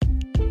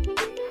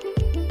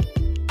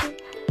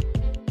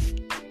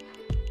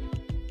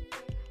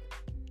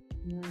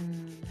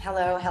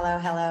Hello, hello,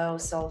 hello,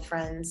 soul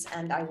friends,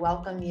 and I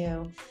welcome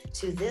you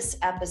to this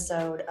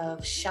episode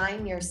of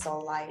Shine Your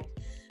Soul Light,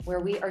 where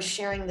we are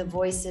sharing the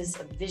voices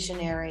of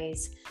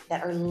visionaries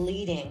that are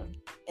leading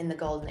in the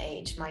golden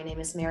age. My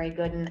name is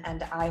Gooden,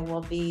 and I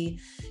will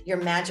be your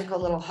magical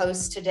little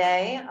host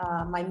today.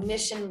 My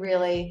mission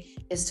really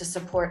is to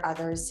support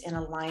others in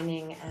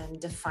aligning and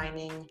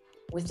defining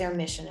with their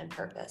mission and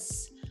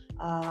purpose.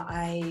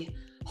 I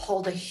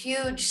hold a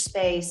huge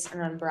space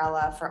and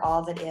umbrella for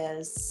all that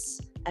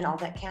is and all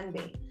that can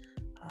be.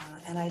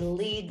 And I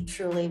lead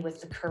truly with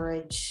the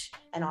courage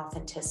and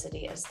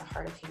authenticity as the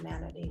heart of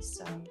humanity.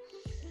 So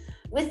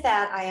with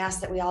that, I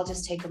ask that we all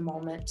just take a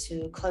moment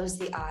to close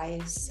the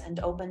eyes and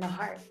open the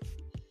heart,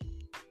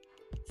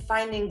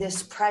 finding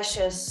this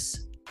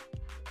precious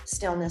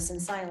stillness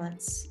and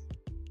silence.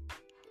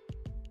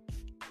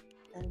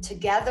 And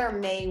together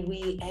may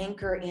we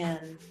anchor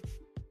in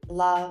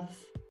love,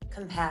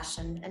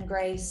 compassion, and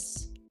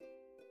grace.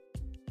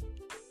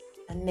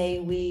 And may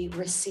we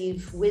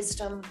receive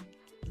wisdom,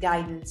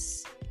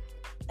 guidance,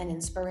 and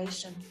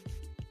inspiration.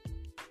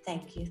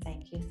 Thank you,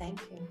 thank you, thank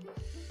you.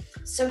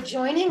 So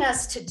joining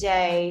us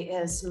today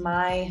is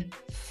my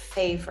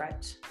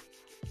favorite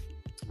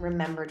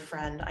remembered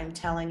friend. I'm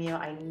telling you,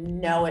 I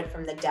know it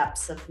from the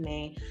depths of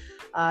me.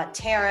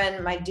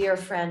 Taryn, my dear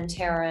friend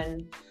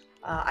Taryn.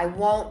 I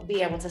won't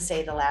be able to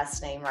say the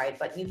last name right,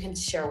 but you can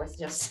share with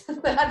just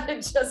that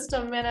in just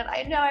a minute.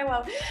 I know I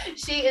won't.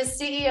 She is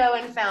CEO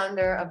and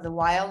founder of the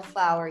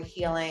Wildflower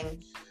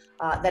Healing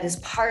that is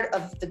part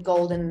of the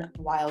Golden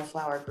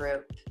Wildflower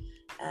Group.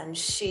 And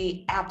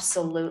she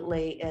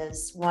absolutely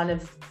is one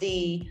of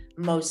the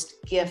most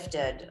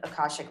gifted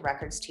Akashic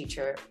Records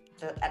teacher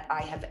that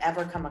I have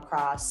ever come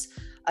across,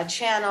 a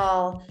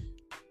channel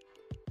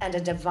and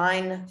a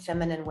divine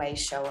feminine way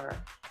shower.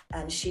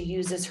 And she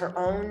uses her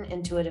own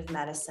intuitive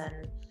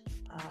medicine,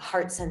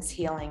 heart sense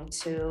healing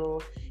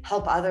to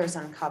help others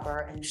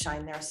uncover and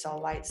shine their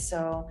soul light.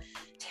 So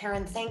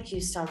Taryn, thank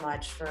you so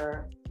much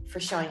for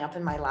showing up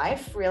in my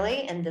life,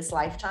 really, in this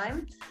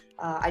lifetime.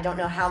 I don't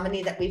know how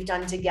many that we've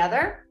done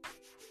together,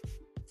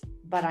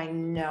 but I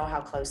know how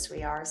close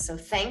we are. So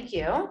thank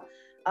you.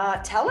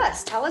 Tell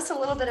us a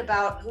little bit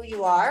about who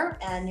you are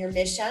and your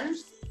mission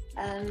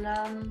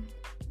and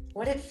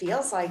what it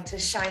feels like to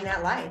shine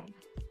that light.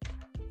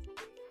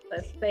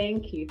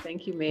 Thank you,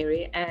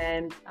 Mary.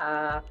 And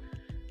I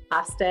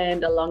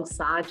stand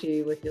alongside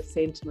you with your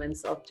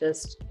sentiments of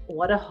just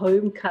what a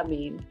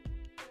homecoming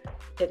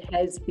it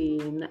has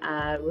been,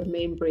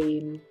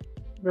 remembering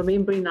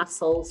our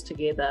souls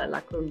together,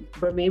 like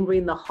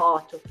remembering the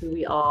heart of who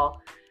we are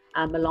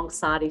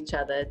alongside each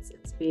other.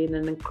 It's been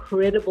an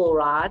incredible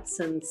ride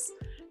since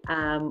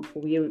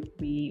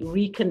we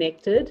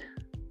reconnected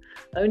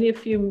only a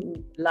few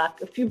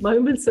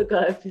moments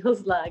ago. It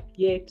feels like,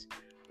 yet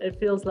it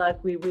feels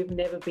like we've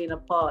never been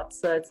apart.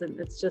 So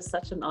it's just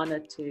such an honor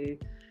to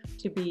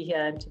be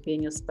here and to be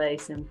in your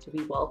space and to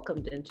be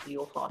welcomed into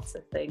your heart. So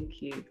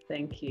thank you.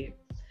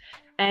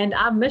 And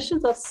our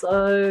missions are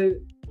so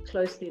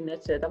closely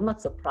knitted. I'm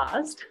not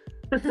surprised.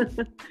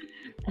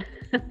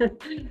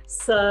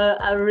 So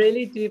I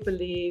really do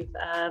believe,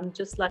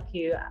 just like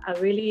you,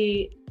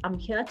 I'm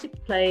here to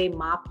play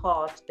my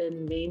part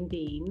in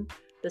mending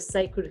the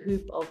sacred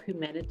hoop of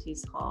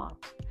humanity's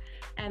heart.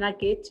 And I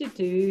get to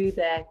do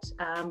that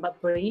by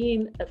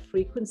bringing a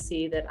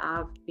frequency that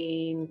I've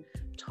been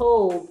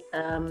told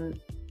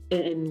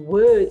in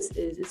words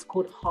is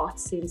called heart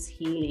sense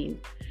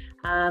healing.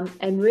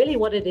 And really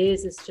what it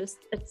is just,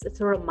 it's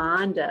a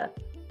reminder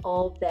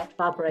of that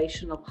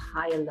vibration of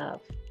higher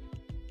love.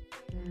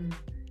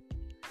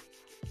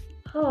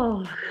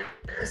 Oh,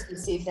 just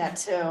received that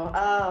too.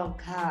 Oh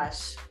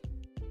gosh.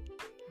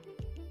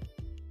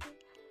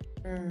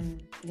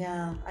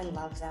 Yeah, I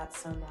love that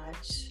so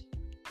much.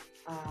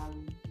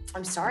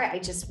 I'm sorry.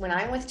 When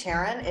I'm with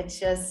Taryn,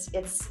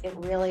 it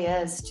really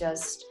is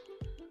just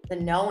the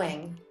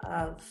knowing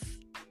of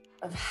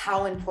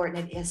how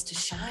important it is to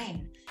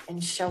shine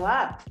and show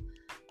up,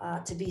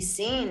 to be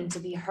seen, to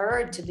be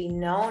heard, to be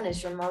known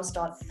as your most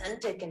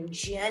authentic and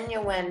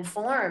genuine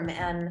form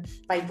and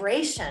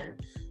vibration.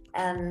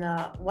 And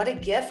what a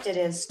gift it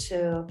is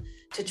to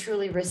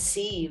truly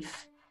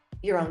receive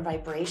your own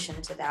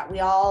vibration to that.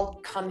 We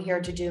all come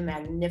here to do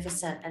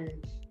magnificent and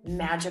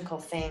magical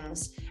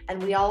things,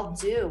 and we all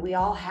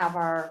have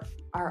our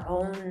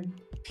own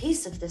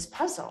piece of this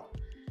puzzle.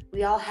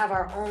 We all have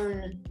our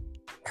own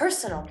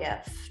personal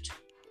gift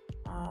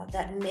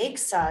that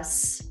makes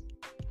us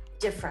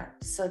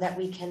different so that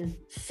we can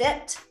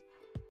fit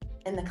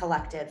in the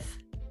collective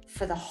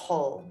for the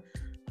whole.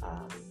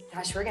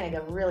 Gosh, we're going to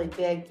go really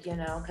big,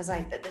 because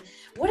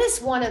what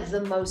is one of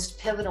the most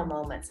pivotal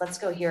moments? Let's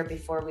go here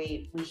before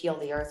we heal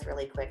the earth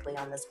really quickly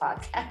on this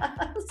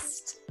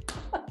podcast.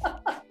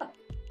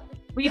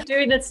 We're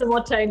doing it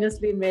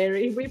simultaneously,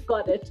 Mary. We've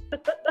got it.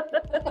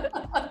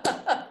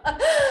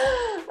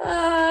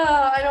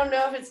 I don't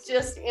know if it's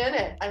just in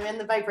it. I'm in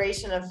the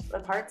vibration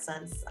of heart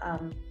sense.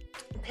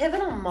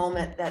 Pivotal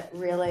moment that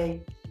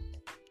really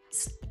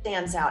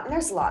stands out, and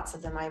there's lots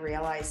of them, I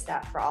realize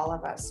that for all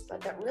of us,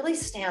 but that really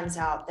stands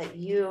out that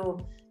you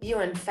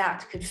in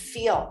fact could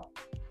feel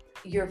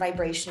your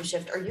vibration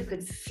shift, or you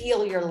could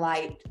feel your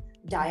light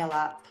dial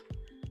up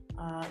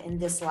in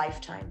this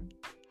lifetime?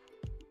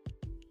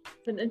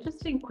 It's an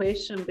interesting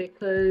question,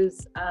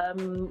 because I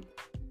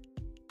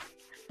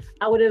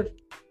would have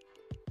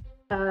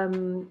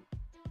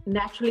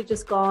naturally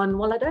just gone,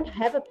 well, I don't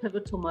have a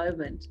pivotal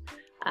moment.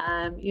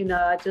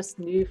 I just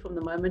knew from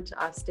the moment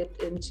I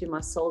stepped into my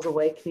soul's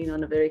awakening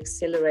on a very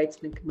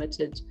accelerated and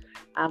committed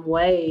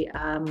way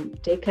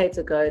decades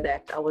ago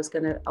that I was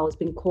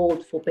being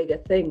called for bigger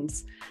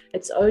things.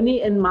 It's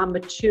only in my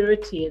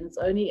maturity, and it's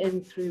only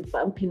through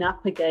bumping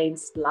up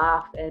against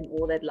life and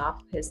all that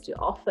life has to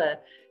offer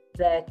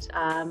that.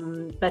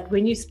 But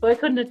when you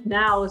spoke on it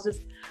now,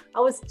 I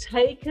was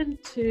taken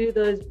to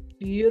those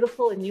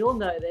beautiful, and you'll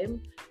know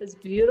them, those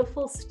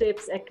beautiful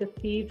steps at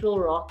Cathedral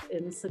Rock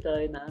in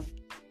Sedona.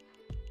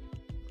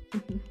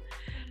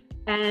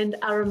 And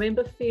I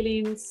remember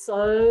feeling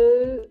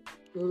so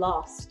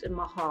lost in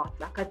my heart.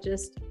 Like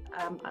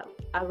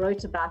I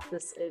wrote about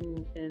this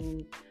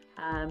in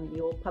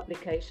your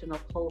publication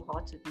of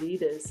Wholehearted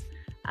Leaders,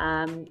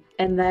 and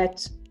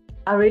that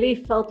I really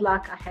felt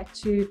like I had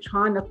to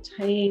try and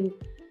obtain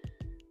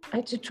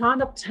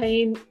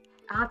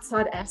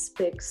outside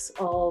aspects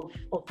of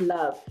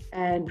love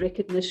and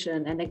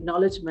recognition and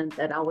acknowledgement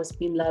that I was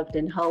being loved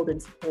and held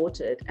and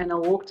supported. And I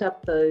walked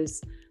up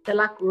those, they're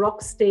like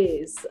rock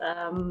stairs.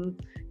 And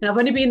I've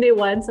only been there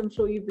once, I'm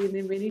sure you've been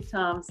there many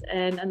times.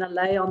 And I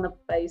lay on the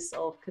base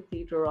of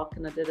Cathedral Rock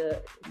and I did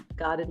a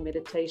guided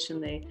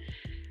meditation there.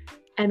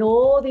 And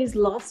all these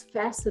lost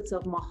facets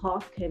of my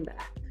heart came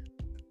back.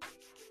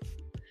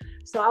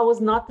 So I was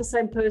not the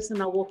same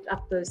person I walked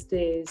up those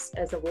stairs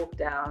as I walked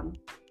down.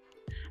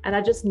 And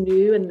I just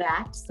knew in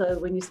that. So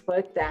when you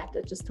spoke that,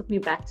 it just took me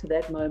back to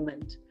that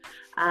moment.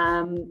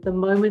 The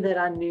moment that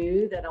I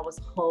knew that I was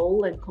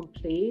whole and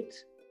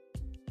complete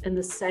in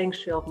the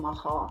sanctuary of my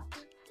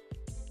heart.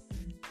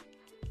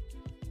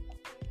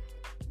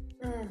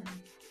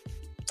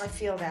 I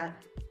feel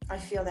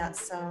that.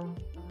 So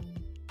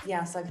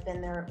yes, I've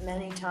been there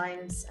many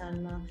times.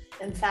 And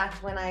in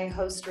fact, when I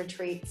host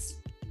retreats,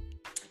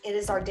 it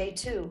is our day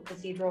 2,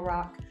 Cathedral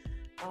Rock.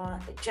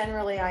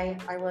 Generally,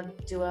 I will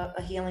do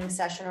a healing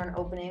session or an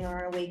opening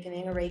or an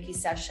awakening, a Reiki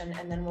session,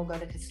 and then we'll go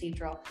to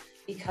Cathedral,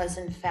 because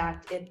in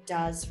fact, it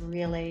does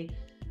really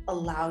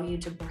allow you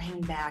to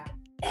bring back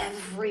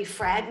every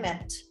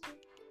fragment.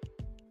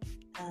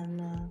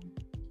 And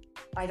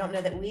I don't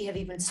know that we have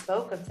even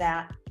spoke of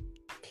that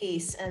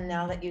piece, and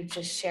now that you've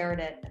just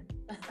shared it,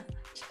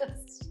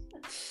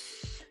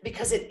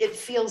 because it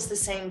feels the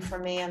same for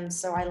me, and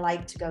so I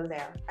like to go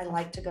there. I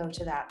like to go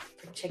to that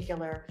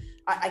particular,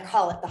 I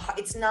call it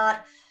it's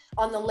not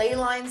on the ley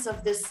lines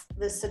of the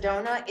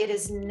Sedona. It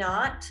is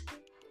not,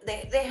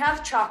 they have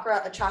a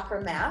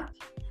chakra map,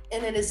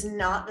 and it is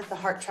not that the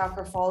heart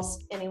chakra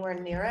falls anywhere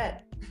near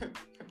it.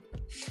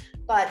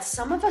 But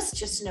some of us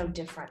just know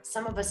different.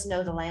 Some of us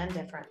know the land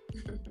different.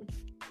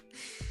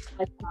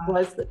 It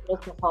was the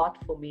heart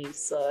for me,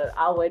 so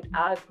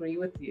I agree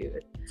with you.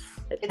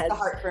 It's the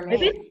heart for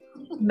me.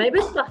 Maybe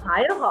it's the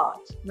higher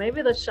heart.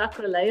 Maybe the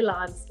chakra ley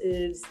lines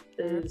is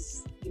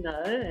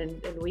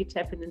and we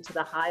tapping into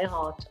the higher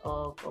heart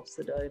of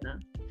Sedona.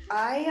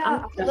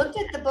 I looked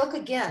at the book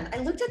again.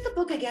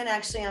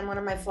 Actually on one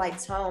of my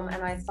flights home,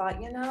 and I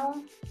thought,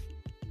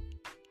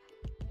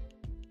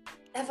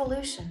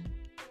 evolution.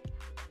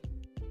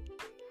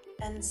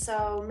 And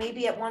so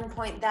maybe at one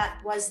point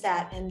that was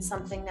that, and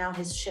something now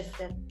has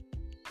shifted.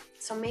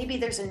 So maybe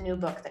there's a new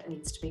book that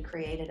needs to be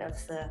created of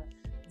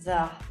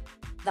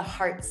the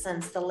heart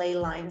sense, the ley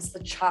lines,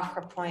 the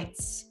chakra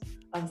points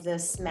of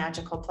this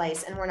magical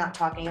place. And we're not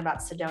talking about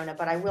Sedona,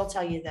 but I will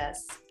tell you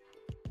this.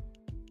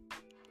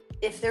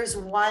 If there's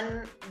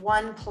one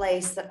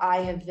place that I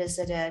have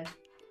visited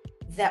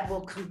that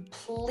will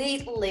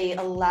completely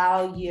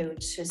allow you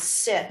to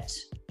sit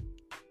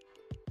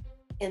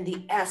in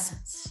the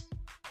essence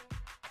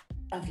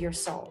of your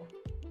soul,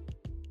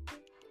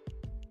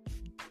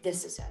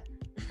 this is it.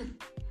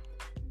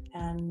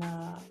 And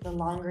the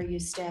longer you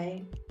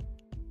stay,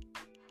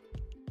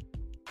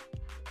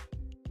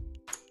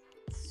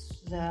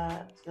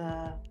 the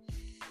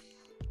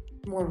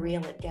more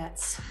real it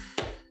gets.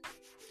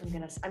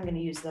 I'm gonna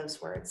use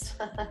those words.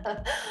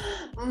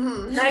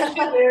 Thank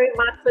you very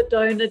much for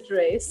Sedona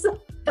dress.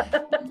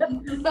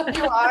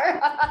 You are.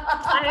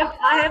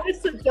 I have a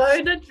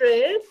Sedona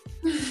dress.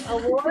 I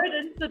wore it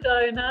in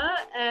Sedona,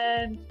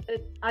 and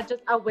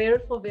I wear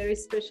it for very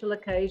special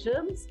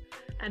occasions,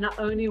 and I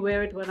only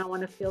wear it when I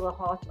want to feel the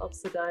heart of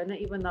Sedona,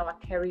 even though I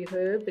carry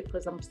her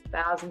because I'm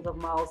thousands of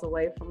miles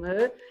away from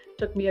her. It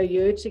took me a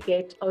year to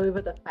get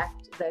over the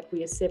fact that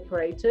we are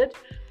separated.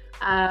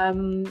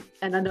 And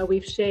I know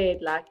we've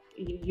shared, like,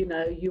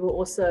 you were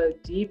also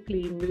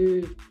deeply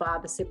moved by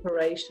the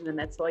separation, and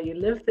that's why you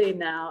live there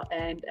now.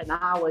 And it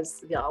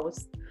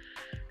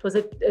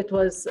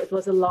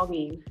was a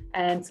longing.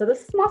 And so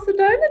this is my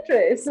Sedona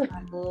dress.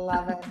 I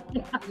love it.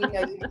 You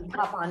can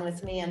pop on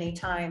with me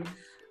anytime.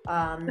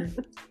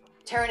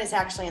 Taryn is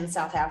actually in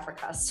South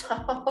Africa,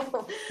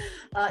 so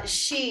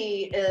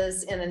she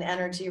is in an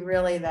energy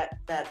really that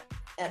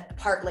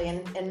partly,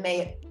 and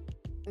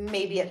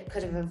maybe it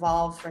could have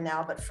evolved for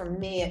now, but for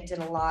me, it did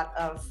a lot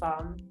of,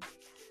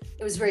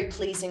 it was very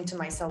pleasing to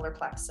my solar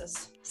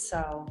plexus.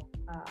 So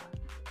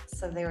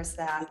there's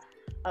that.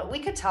 We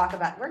could talk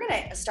about, we're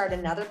going to start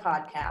another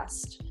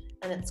podcast,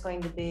 and it's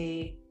going to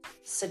be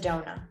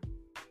Sedona.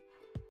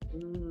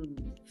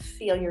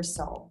 Feel your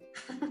soul.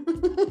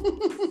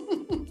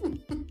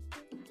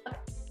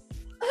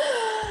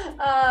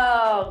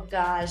 Oh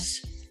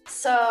gosh.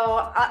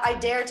 So I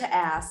dare to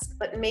ask,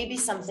 but maybe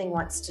something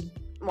wants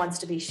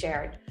to be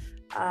shared.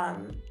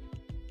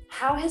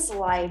 How has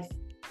life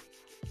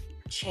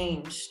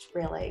changed,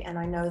 really? And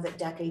I know that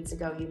decades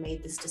ago you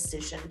made this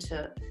decision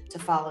to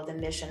follow the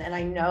mission, and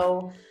I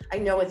know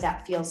what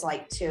that feels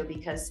like too,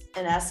 because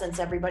in essence,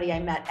 everybody I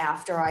met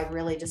after I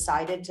really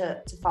decided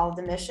to follow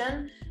the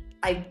mission,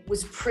 I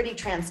was pretty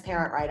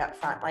transparent right up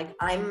front. Like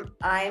I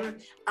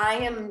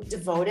am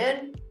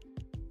devoted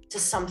to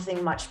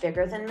something much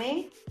bigger than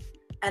me,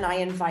 and I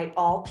invite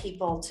all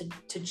people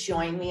to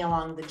join me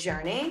along the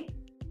journey.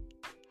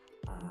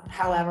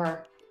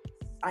 However,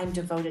 I'm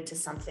devoted to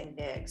something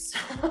big. So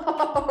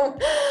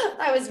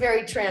I was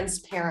very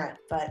transparent,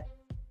 but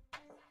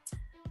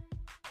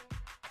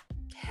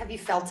have you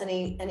felt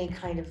any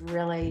kind of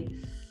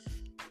really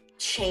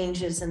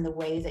changes in the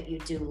way that you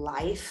do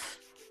life,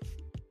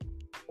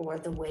 or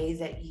the way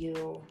that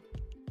you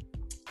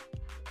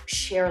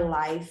share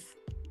life,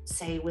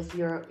 say with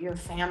your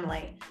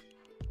family,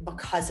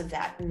 because of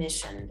that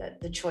mission,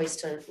 the choice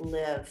to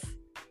live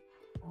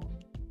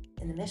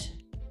in the mission?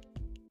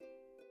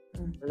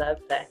 Love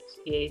that.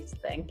 Yes,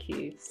 thank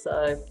you.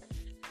 So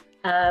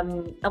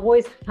I've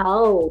always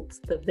held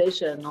the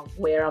vision of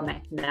where I'm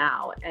at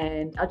now,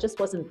 and I just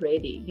wasn't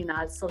ready.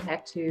 I still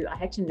had to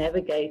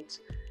navigate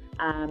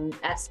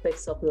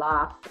aspects of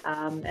life,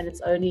 and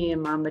it's only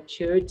in my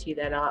maturity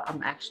that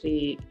I'm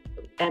actually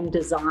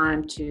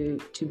designed to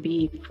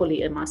be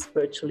fully in my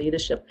spiritual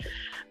leadership.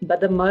 But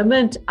the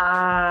moment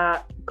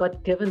I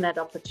got given that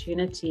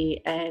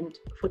opportunity, and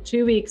for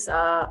 2 weeks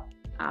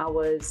I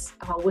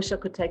wish I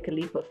could take a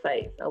leap of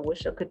faith. I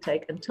wish I could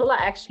take, until I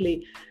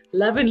actually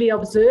lovingly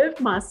observed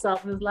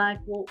myself and was like,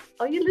 well,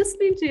 are you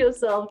listening to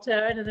yourself,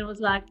 Taryn? And it was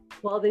like,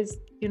 well, there's,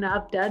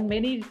 I've done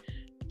many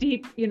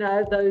deep,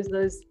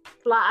 those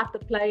fly up the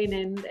plane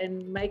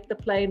and make the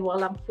plane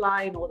while I'm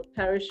flying, or the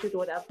parachute,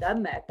 or I've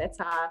done that. That's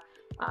how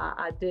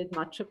I did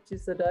my trip to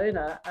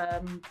Sedona.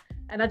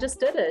 And I just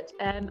did it.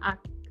 And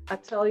I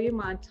tell you,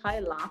 my entire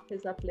life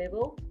is up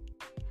leveled.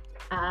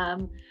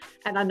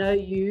 And I know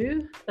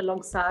you,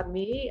 alongside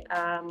me,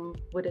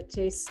 would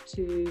attest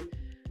to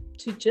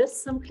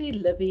just simply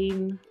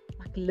living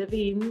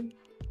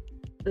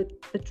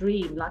the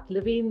dream, like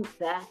living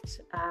that,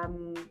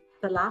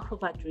 the life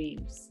of our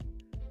dreams.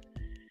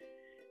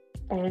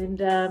 And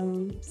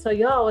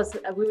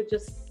we were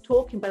just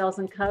talking, but I was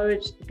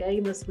encouraged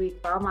again this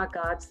week by my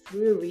guides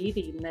through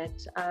reading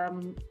that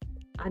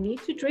I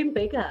need to dream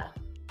bigger.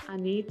 I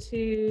need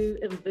to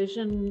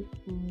envision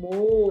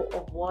more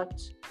of what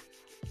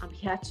I'm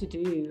here to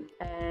do,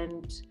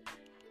 and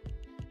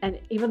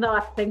even though I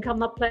think I'm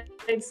not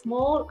playing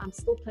small, I'm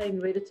still playing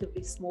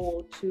relatively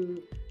small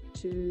to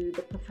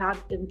the profound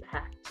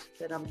impact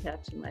that I'm here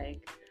to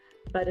make.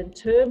 But in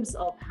terms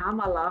of how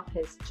my life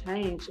has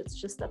changed, it's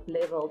just up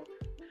leveled.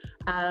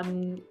 I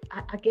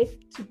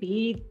get to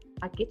be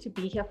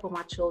here for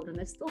my children.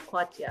 They're still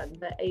quite young.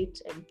 They're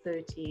 8 and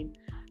 13.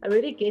 I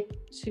really get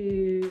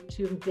to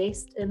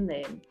invest in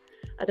them.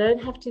 I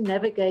don't have to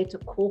navigate a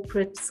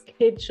corporate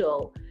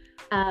schedule.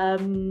 I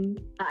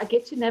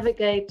get to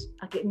navigate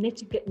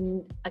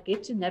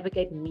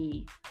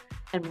me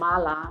and my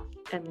life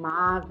and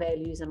my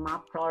values and my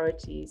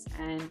priorities.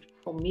 And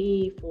for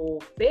me, for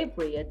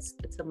February, it's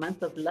a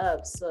month of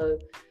love. So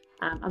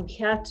I'm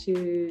here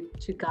to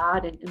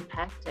guide and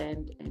impact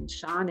and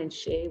shine and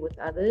share with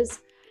others.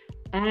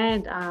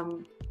 And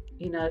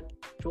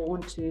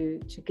drawn to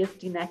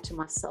gifting that to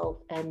myself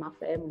and my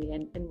family,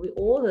 and we're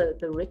all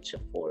the richer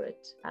for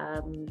it.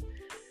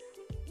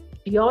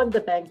 Beyond the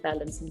bank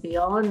balance and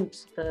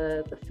beyond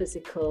the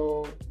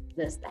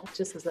physicalness, that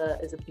just is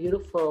a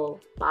beautiful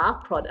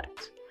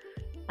byproduct.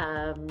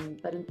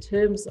 But in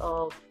terms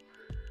of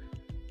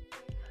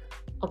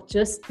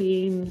just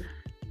being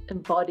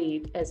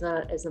embodied as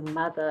a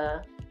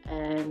mother,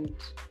 and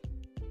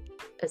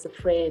as a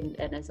friend,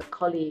 and as a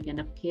colleague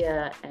and a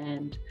peer,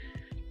 and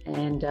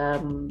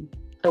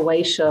a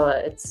way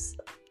shower,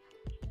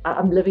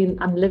 I'm living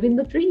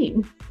the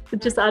dream.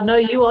 Just, I know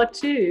you are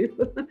too.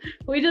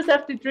 We just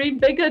have to dream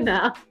bigger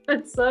now.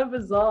 It's so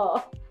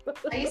bizarre.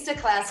 I used to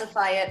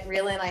classify it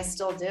really, and I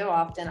still do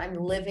often, I'm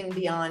living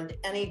beyond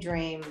any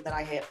dream that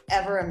I had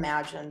ever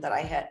imagined, that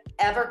I had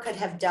ever could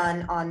have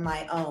done on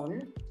my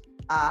own.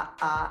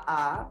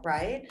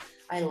 Right?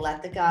 I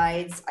let the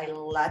guides, I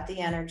let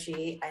the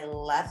energy, I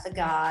let the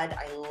God,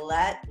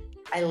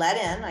 I let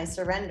in, I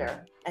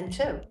surrender. And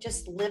two,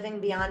 just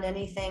living beyond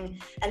anything.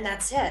 And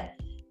that's it.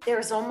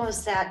 There's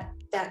almost that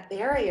that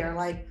barrier,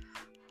 like,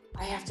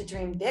 I have to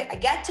dream big. I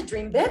get to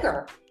dream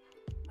bigger.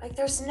 Like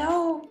there is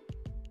no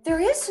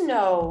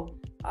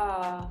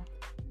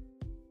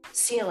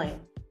ceiling.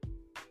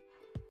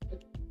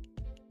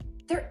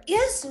 There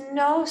is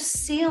no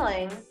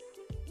ceiling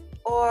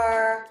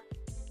or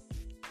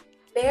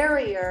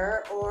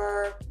barrier,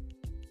 or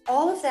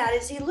all of that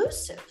is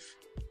elusive.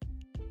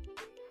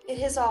 It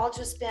has all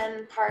just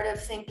been part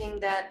of thinking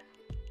that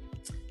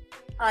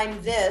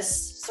I'm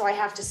this, so I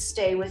have to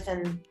stay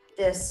within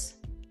this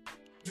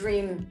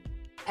dream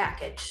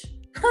package,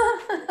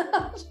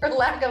 for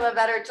lack of a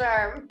better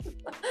term.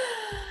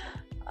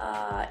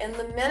 And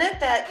the minute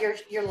that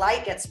your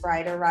light gets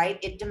brighter, right,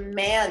 it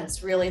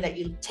demands really that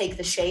you take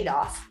the shade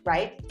off,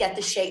 right? Get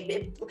the shade,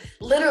 it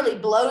literally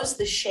blows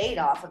the shade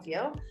off of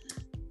you,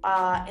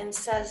 and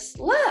says,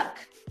 look,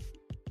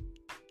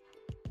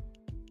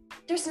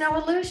 there's no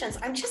illusions.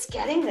 I'm just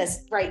getting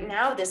this right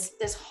now,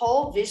 this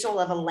whole visual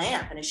of a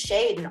lamp and a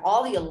shade and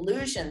all the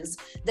illusions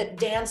that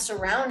dance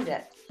around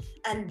it.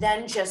 And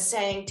then just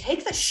saying,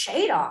 take the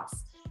shade off,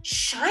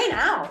 shine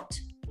out,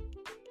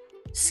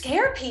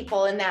 scare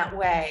people in that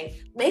way,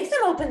 make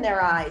them open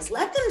their eyes,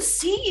 let them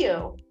see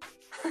you.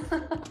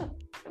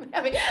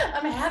 I'm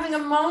having a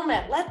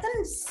moment, let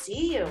them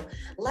see you,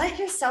 let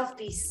yourself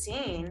be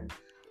seen,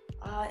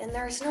 and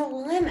there's no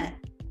limit,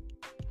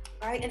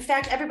 right? In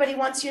fact, everybody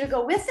wants you to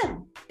go with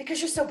them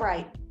because you're so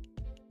bright.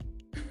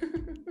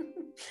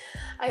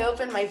 I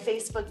opened my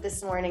Facebook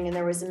this morning and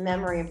there was a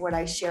memory of what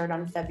I shared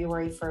on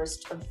February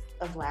 1st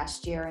of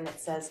last year. And it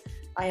says,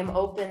 I am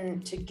open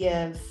to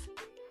give,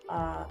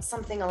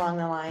 something along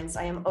the lines,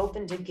 I am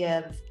open to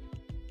give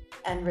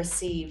and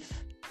receive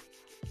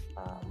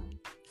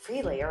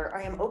freely, or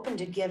I am open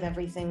to give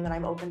everything that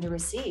I'm open to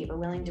receive or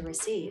willing to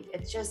receive.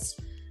 It's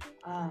just,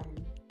 and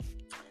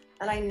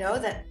I know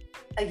that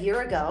a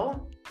year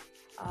ago,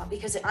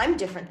 because I'm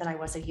different than I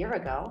was a year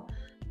ago,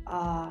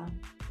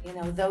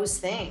 those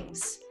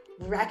things,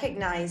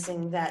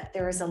 recognizing that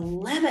there is a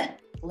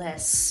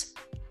limitless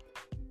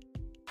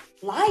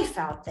life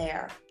out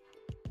there.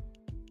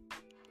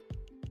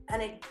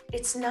 And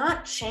it's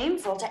not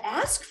shameful to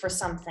ask for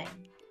something.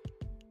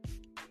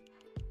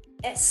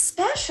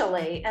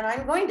 Especially, and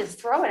I'm going to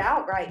throw it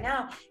out right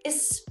now,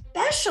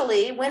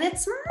 especially when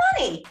it's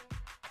money.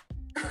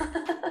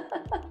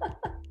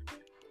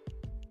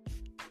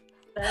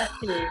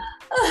 Exactly.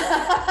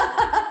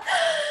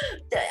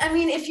 I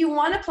mean, if you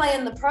want to play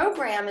in the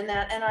program and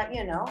that, and I'm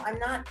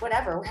not,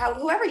 whatever,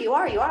 whoever you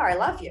are, I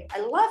love you. I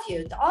love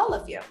you, all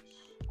of you.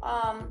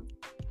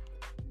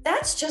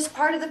 That's just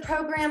part of the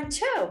program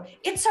too.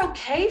 It's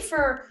okay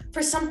for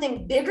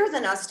something bigger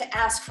than us to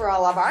ask for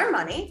all of our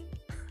money,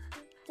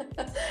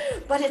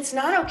 but it's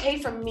not okay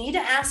for me to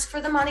ask for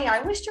the money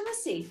I wish to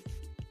receive.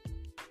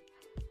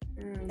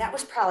 That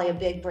was probably a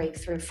big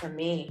breakthrough for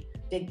me.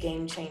 Big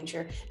game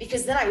changer,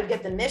 because then I would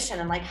get the mission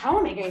and like, how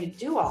am I going to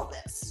do all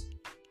this?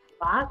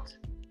 What?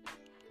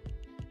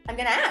 I'm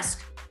going to ask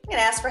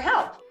for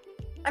help.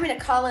 I'm going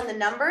to call in the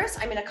numbers.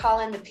 I'm going to call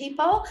in the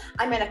people.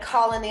 I'm going to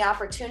call in the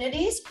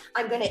opportunities.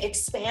 I'm going to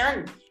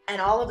expand. And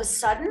all of a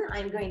sudden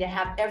I'm going to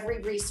have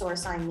every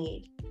resource I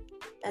need.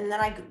 And then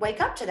I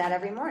wake up to that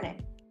every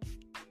morning.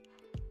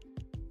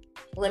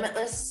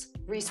 Limitless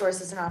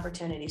resources and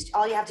opportunities.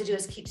 All you have to do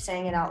is keep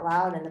saying it out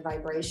loud and the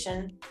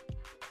vibration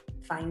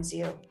finds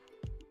you.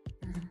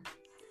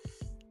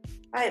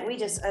 All right,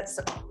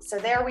 so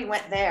there we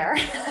went there.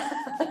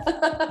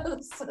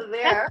 So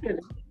there.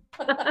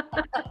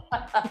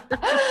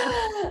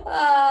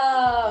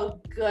 Oh,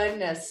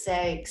 goodness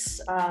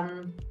sakes.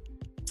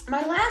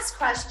 My last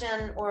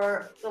question,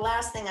 or the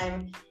last thing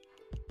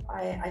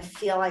I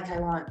feel like I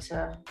want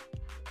to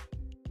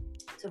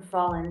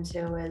fall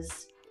into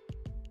is,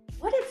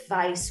 what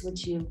advice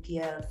would you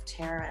give,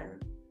 Taryn,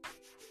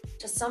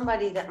 to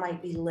somebody that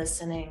might be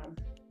listening,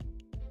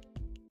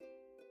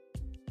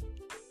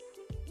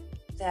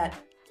 that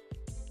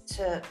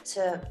to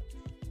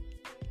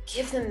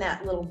give them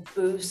that little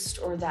boost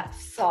or that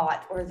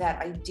thought or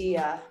that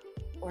idea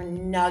or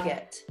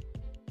nugget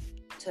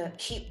to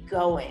keep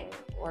going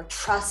or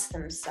trust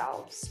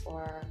themselves,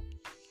 or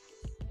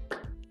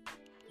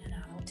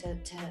to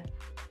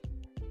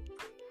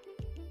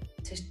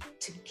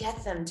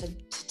get them to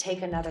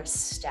take another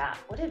step?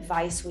 What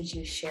advice would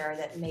you share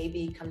that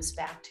maybe comes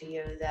back to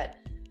you that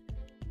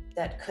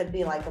could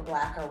be like a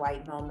black or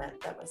white moment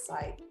that was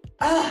like,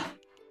 that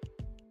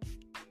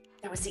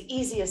was the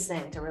easiest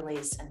thing to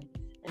release, and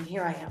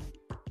here I am.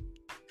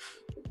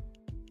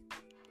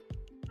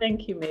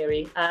 Thank you,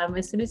 Mary.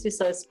 As soon as you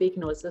started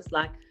speaking, it was just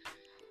like,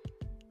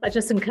 I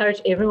just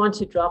encourage everyone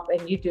to drop,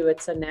 and you do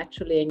it so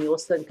naturally, and you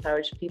also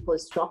encourage people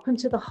to drop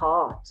into the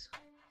heart.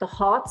 The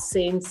heart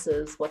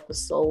senses what the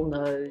soul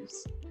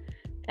knows.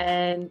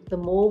 And the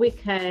more we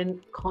can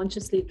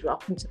consciously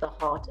drop into the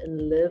heart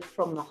and live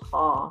from the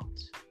heart,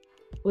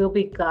 we'll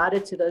be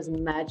guided to those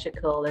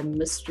magical and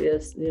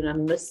mysterious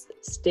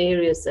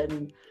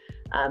and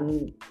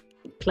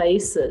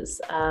places.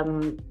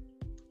 And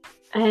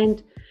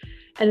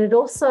it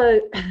also,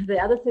 the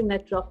other thing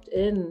that dropped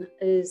in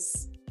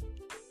is,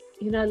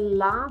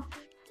 life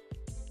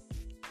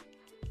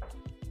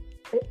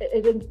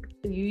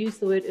you used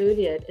the word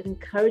earlier, it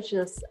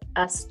encourages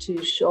us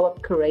to show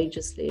up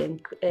courageously,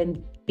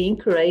 and being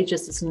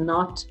courageous is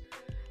not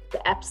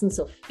the absence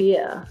of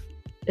fear.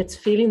 It's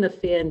feeling the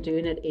fear and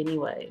doing it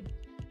anyway.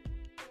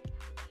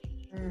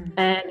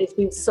 And there's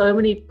been so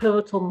many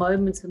pivotal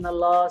moments in the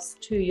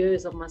last 2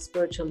 years of my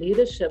spiritual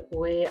leadership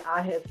where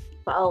I have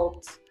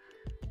felt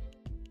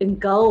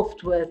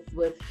engulfed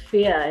with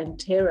fear and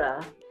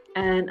terror,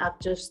 and I've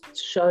just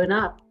shown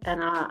up,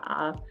 and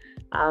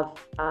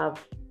I've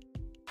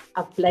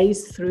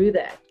blazed through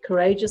that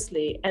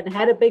courageously and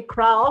had a big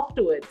cry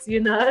afterwards,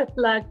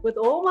 like with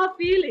all my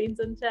feelings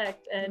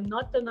intact and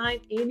not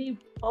denying any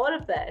part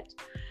of that.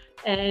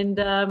 And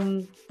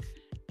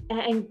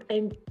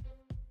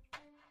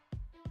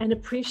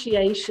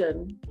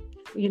appreciation,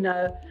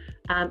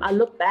 I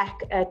look back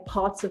at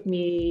parts of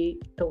me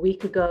a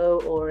week ago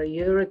or a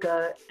year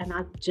ago, and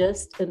I'm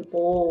just in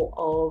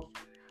awe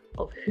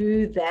of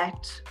who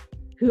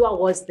I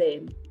was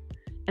then.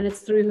 And it's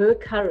through her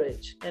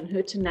courage and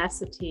her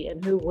tenacity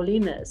and her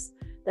willingness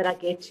that I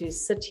get to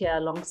sit here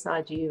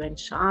alongside you and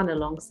shine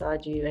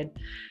alongside you.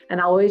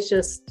 And I always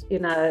just,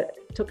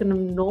 took an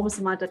enormous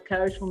amount of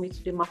courage for me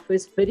to do my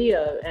first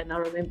video. And I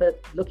remember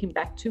looking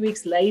back 2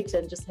 weeks later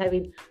and just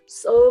having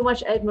so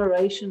much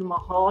admiration in my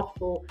heart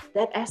for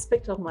that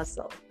aspect of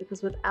myself,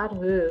 because without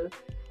her,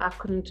 I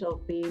couldn't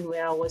have been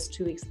where I was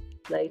 2 weeks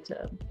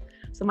later.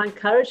 So my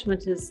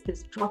encouragement is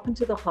drop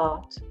into the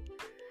heart,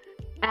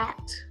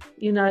 act,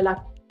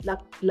 like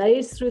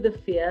blaze through the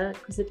fear,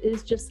 because it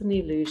is just an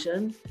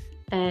illusion,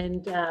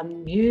 and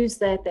use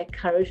that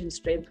courage and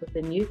strength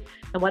within you.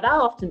 And what I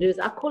often do is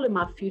I call it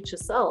my future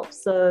self.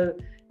 So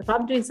if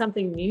I'm doing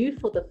something new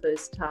for the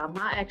first time,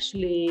 I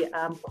actually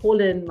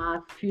call in my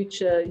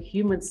future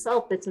human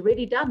self that's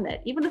already done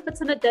that, even if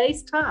it's in a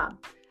day's time.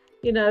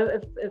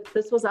 If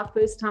this was our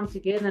first time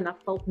together and I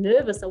felt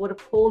nervous, I would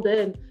have called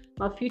in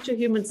my future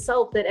human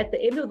self that at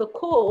the end of the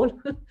call,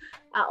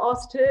 I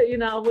asked her,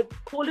 I would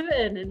call her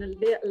in and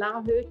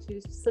allow her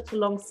to sit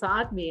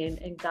alongside me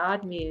and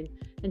guide me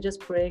and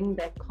just bring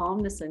that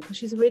calmness in, because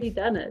she's already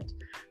done it.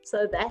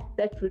 So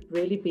that would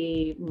really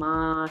be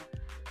my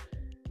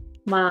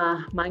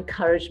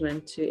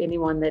encouragement to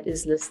anyone that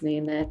is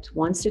listening, that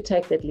wants to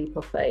take that leap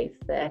of faith,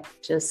 that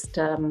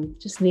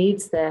just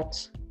needs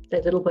that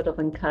little bit of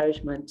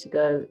encouragement to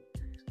go.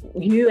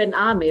 You and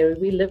I, Mary,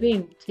 we're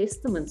living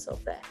testaments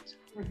of that.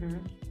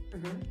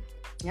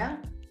 Yeah.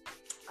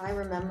 I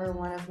remember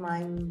one of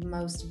my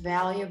most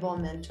valuable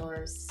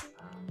mentors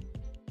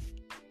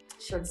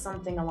shared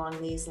something along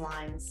these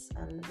lines,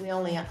 and we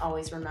only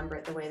always remember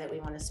it the way that we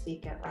want to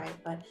speak it, right?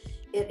 But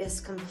it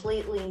is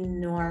completely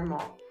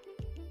normal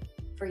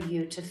for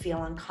you to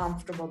feel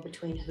uncomfortable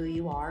between who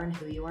you are and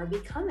who you are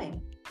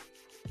becoming.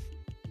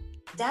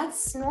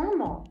 That's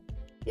normal.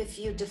 If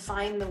you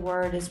define the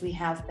word as we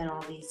have been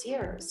all these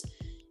years,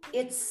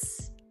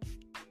 it's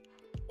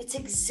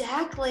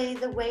exactly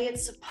the way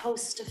it's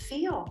supposed to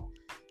feel.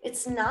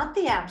 It's not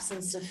the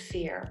absence of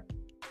fear.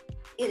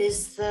 It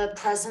is the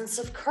presence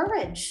of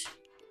courage.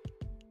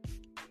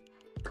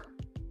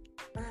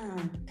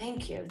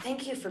 Thank you.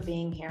 Thank you for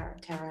being here,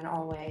 Taryn,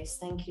 always.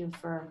 Thank you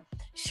for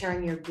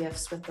sharing your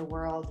gifts with the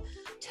world.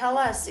 Tell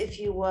us, if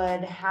you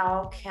would,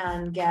 how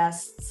can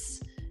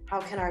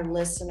our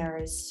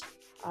listeners,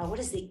 what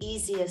is the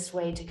easiest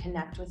way to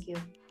connect with you?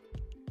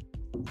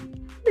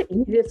 The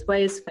easiest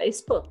way is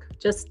Facebook.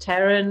 Just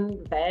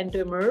Taryn van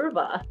der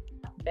Merwe.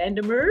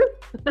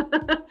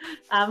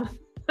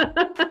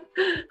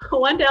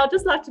 One day I'll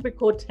just like to be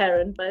called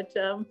Taryn, but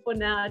for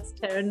now it's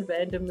Taryn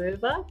van der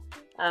Merwe,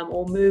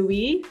 or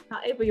Merwe,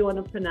 however you want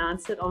to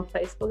pronounce it, on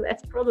Facebook.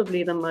 That's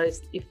probably the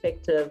most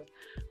effective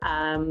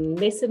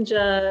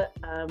messenger.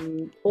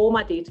 All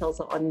my details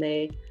are on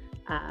there.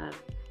 I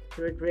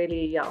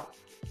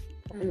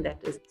think that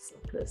is the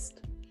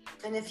simplest.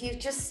 And if you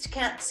just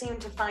can't seem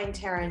to find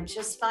Taryn,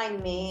 just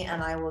find me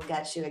and I will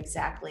get you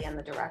exactly in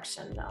the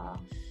direction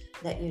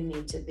that you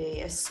need to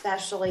be,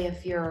 especially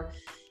if you're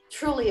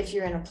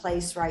in a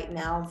place right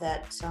now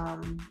that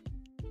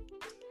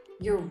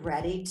you're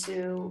ready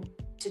to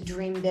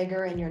dream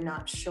bigger and you're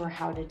not sure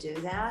how to do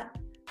that.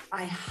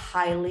 I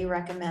highly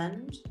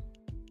recommend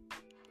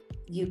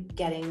you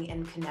getting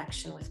in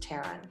connection with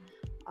Taryn.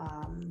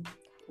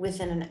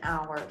 Within an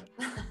hour,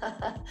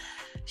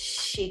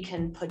 she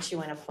can put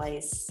you in a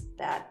place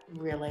that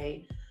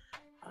really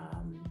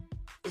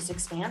is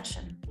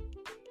expansion.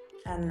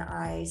 And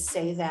I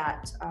say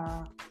that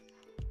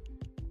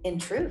in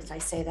truth. I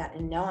say that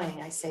in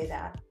knowing. I say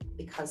that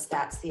because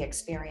that's the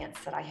experience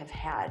that I have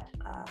had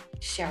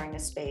sharing a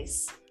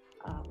space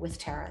with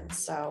Taryn.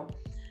 So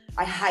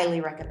I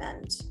highly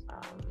recommend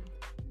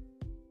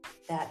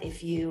that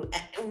if you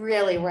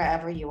really,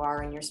 wherever you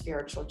are in your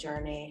spiritual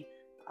journey,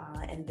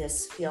 and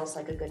this feels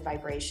like a good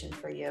vibration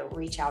for you,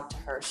 reach out to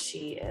her.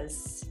 She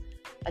is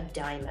a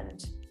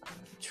diamond,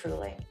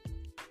 truly.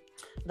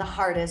 The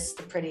hardest,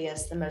 the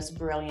prettiest, the most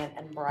brilliant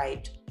and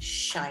bright,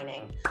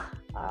 shining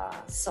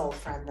soul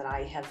friend that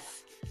I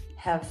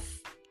have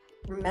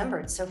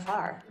remembered so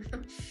far.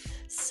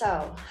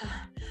 So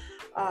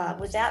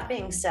With that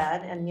being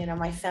said, and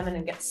my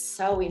feminine gets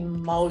so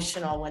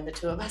emotional when the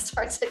two of us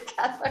are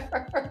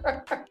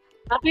together.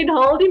 I've been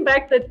holding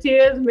back the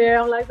tears, Mary.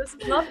 I'm like, this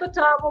is not the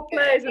time or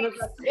place. And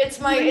it's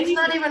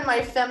not even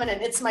my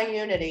feminine, it's my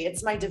unity,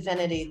 it's my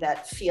divinity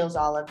that feels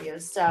all of you.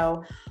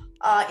 So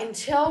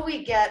until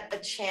we get a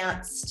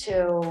chance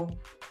to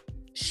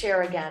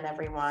share again,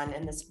 everyone,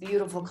 in this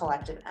beautiful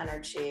collective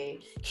energy,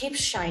 keep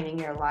shining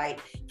your light,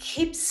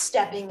 keep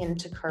stepping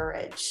into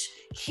courage,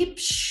 keep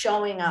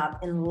showing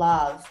up in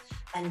love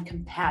and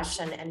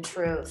compassion and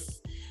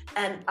truth.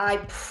 And I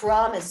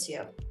promise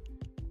you,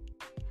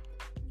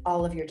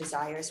 all of your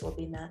desires will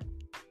be met.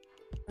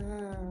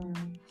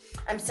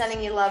 I'm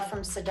sending you love from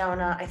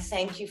Sedona. I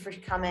thank you for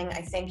coming.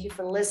 I thank you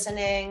for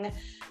listening.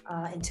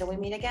 Until we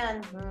meet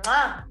again.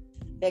 Mwah!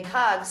 Big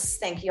hugs.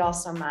 Thank you all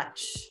so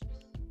much.